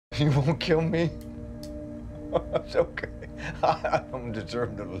You won't kill me? It's okay. I don't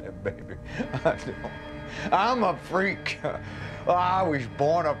deserve to live, baby. I don't. I'm a freak. I was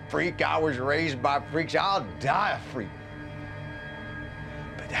born a freak. I was raised by freaks. I'll die a freak.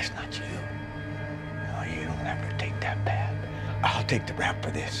 But that's not you. No, you don't have to take that path. I'll take the rap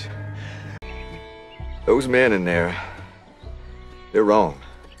for this. Those men in there, they're wrong.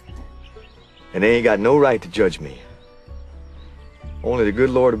 And they ain't got no right to judge me. Only the good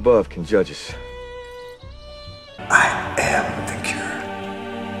Lord above can judge us. I am the cure.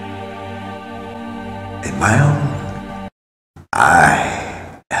 In my own,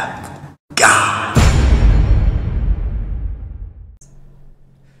 I am God.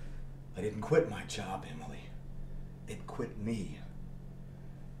 I didn't quit my job, Emily. It quit me.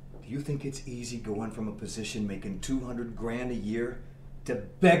 Do you think it's easy going from a position making 200 grand a year to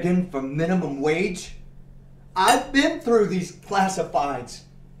begging for minimum wage? I've been through these classifieds.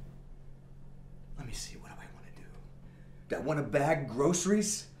 Let me see, what do I want to do? Do I want to bag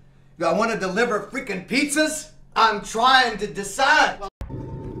groceries? Do I want to deliver freaking pizzas? I'm trying to decide.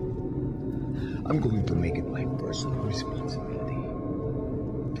 I'm going to make it my personal responsibility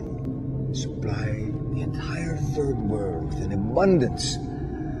to supply the entire third world with an abundance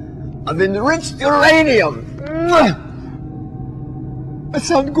of enriched uranium. That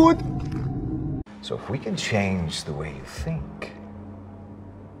sound good? So if we can change the way you think,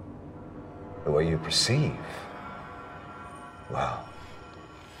 the way you perceive, well,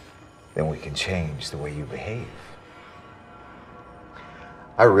 then we can change the way you behave.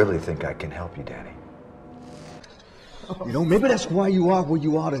 I really think I can help you, Danny. You know, maybe that's why you are where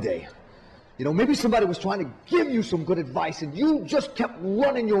you are today. You know, maybe somebody was trying to give you some good advice and you just kept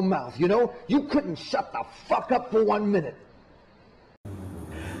running your mouth, you know? You couldn't shut the fuck up for 1 minute.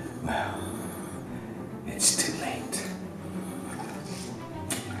 Well, it's too late.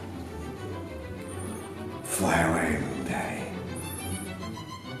 Fly away, little daddy.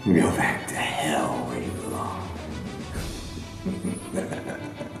 Go back to hell where you belong.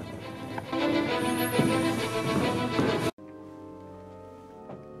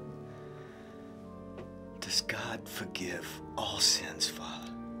 Does God forgive all sins,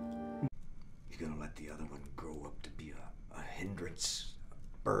 Father? You're gonna let the other one grow up to be a hindrance, a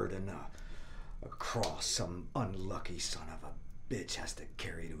burden, a cross some unlucky son of a bitch has to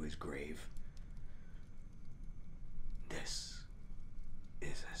carry to his grave. This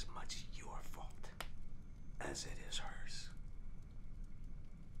is as much your fault as it is hers.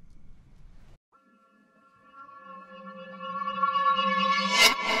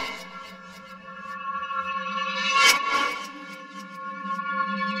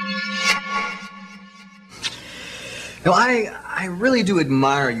 No, I really do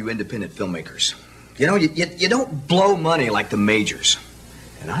admire you independent filmmakers. You know, you don't blow money like the majors.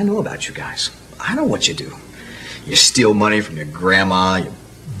 And I know about you guys. I know what you do. You steal money from your grandma, you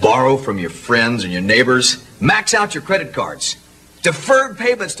borrow from your friends and your neighbors, max out your credit cards, deferred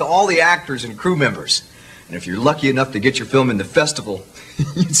payments to all the actors and crew members. And if you're lucky enough to get your film in the festival,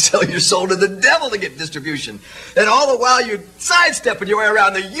 you'd sell your soul to the devil to get distribution. And all the while you're sidestepping your way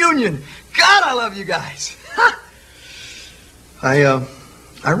around the union. God, I love you guys. I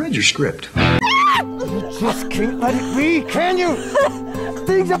read your script. You just can't let it be, can you?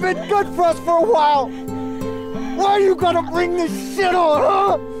 Things have been good for us for a while. Why are you gonna bring this shit on,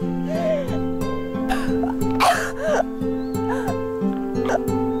 huh?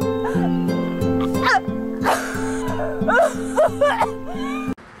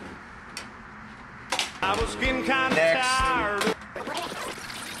 I was getting kind of tired.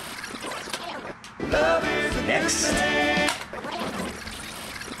 Love is a Next.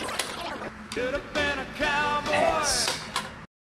 good thing.